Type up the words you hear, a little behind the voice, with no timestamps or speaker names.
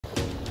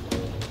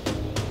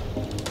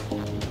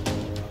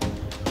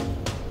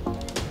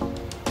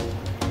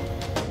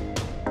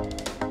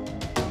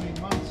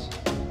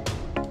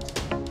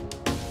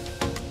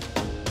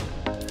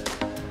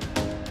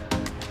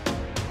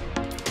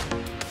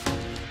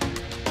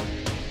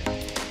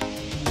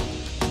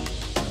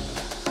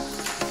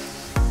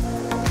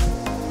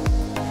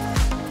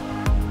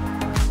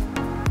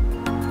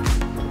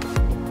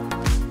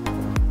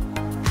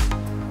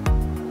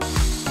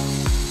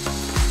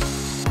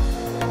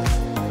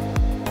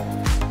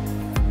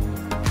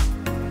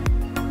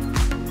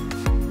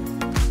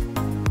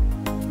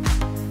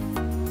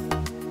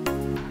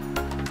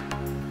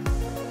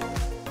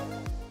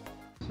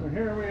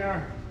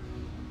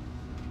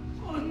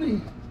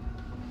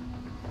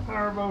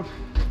out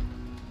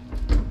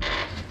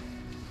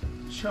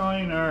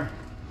showing our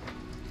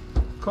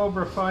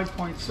Cobra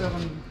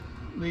 5.7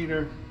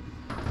 liter,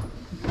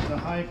 the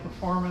high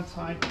performance,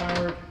 high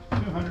powered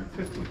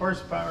 250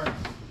 horsepower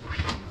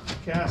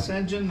gas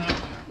engine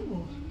that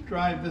will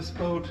drive this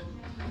boat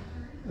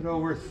at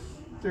over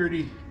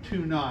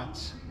 32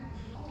 knots.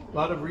 A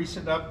lot of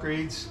recent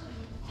upgrades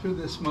to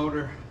this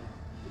motor.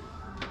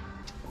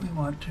 We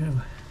want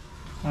to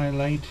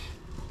highlight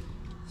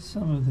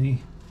some of the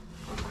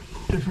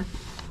different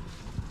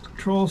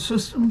control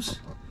systems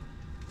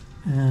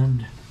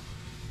and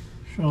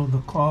show the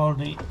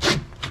quality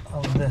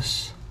of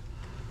this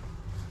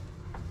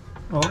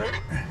motor.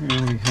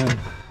 Here we have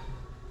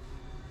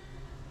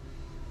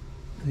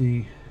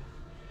the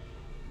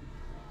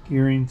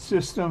gearing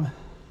system,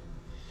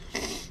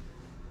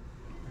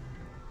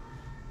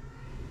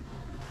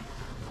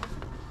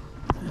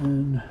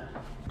 and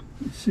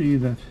you see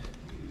that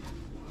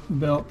the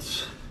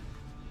belts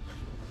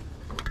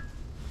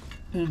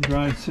and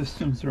drive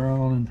systems are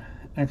all in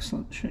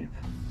excellent shape.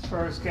 As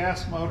far as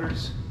gas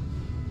motors,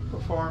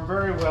 perform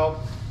very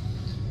well,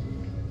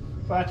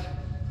 but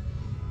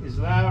is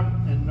loud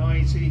and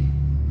noisy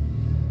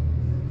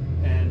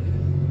and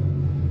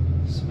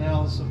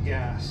smells of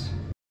gas.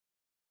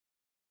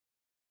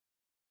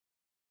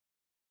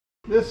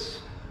 This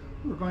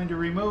we're going to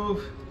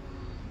remove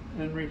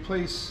and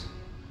replace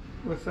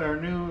with our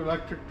new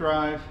electric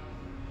drive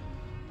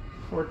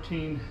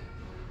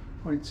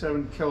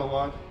 14.7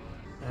 kilowatt,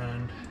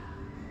 and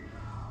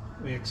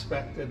we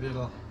expect that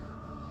it'll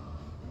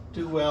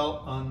do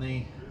well on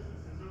the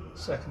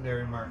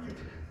secondary market.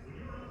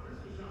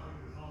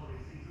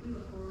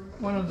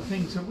 One of the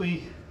things that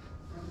we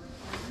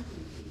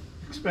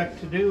expect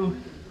to do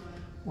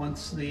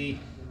once the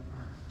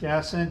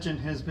gas engine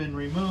has been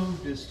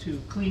removed is to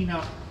clean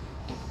up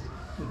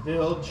the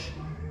bilge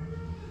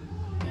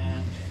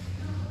and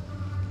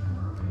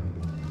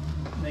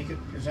make it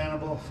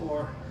presentable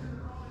for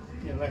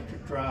the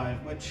electric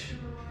drive, which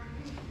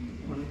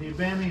one of the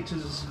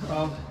advantages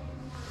of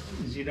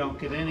is you don't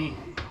get any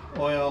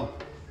oil,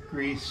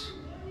 grease,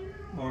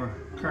 or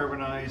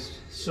carbonized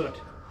soot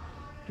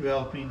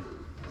developing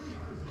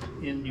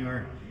in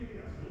your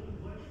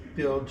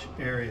bilge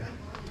area.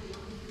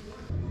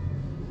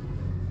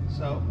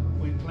 So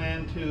we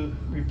plan to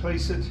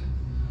replace it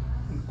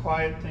and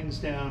quiet things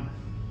down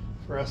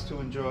for us to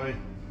enjoy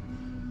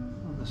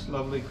on this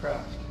lovely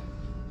craft.